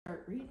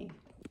Start reading.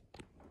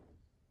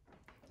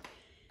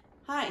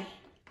 Hi,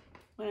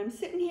 when I'm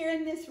sitting here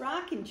in this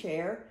rocking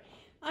chair,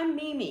 I'm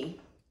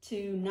Mimi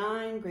to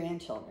 9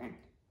 grandchildren.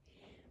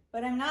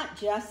 But I'm not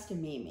just a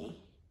Mimi.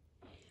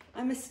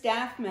 I'm a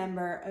staff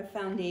member of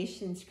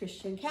Foundation's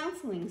Christian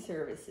Counseling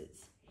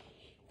Services.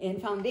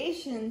 And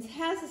Foundations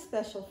has a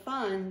special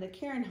fund, the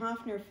Karen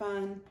Hoffner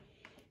Fund,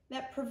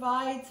 that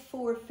provides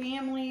for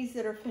families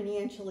that are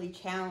financially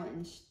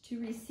challenged to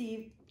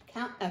receive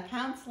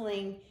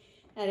counseling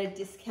at a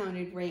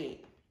discounted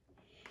rate.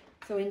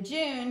 So in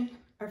June,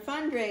 our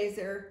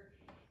fundraiser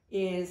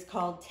is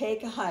called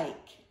Take a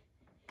Hike.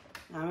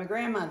 I'm a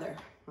grandmother.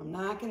 I'm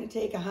not going to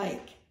take a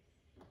hike.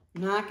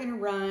 I'm not going to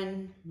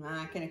run. I'm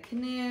not going to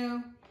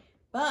canoe.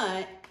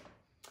 But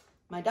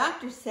my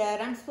doctor said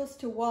I'm supposed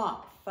to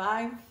walk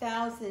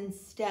 5,000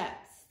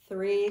 steps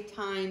 3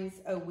 times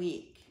a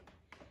week.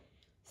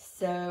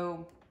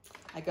 So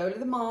I go to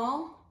the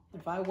mall.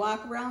 If I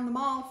walk around the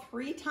mall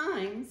 3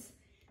 times,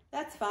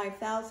 that's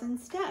 5,000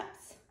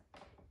 steps.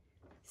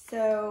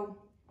 So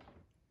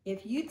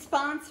if you'd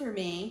sponsor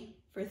me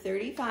for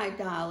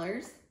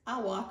 $35,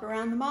 I'll walk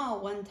around the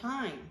mall 1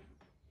 time.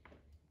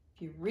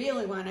 If you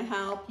really want to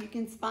help, you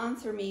can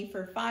sponsor me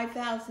for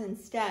 5,000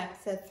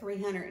 steps at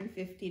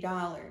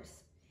 $350.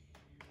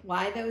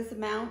 Why those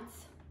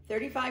amounts?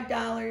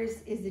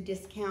 $35 is a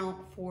discount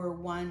for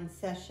 1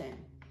 session.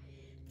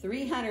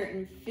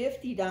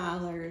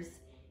 $350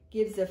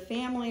 gives a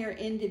family or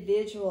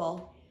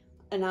individual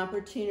an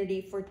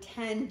opportunity for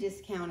 10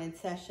 discounted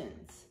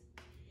sessions.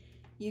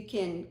 You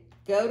can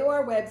go to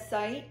our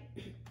website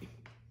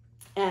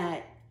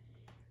at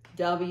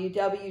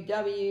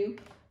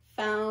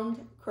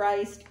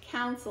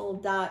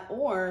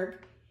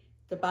www.foundchristcouncil.org.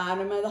 The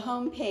bottom of the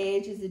home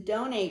page is a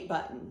donate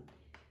button.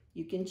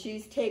 You can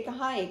choose Take a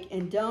Hike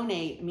and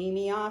donate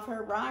Mimi off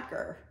her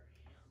rocker.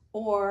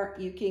 Or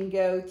you can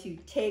go to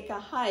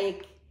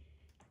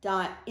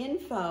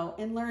takeahike.info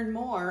and learn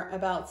more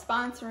about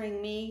sponsoring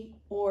me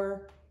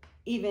or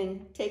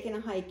even taking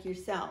a hike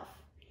yourself.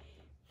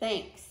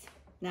 Thanks.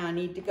 Now I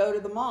need to go to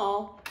the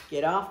mall,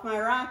 get off my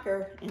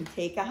rocker, and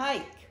take a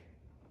hike.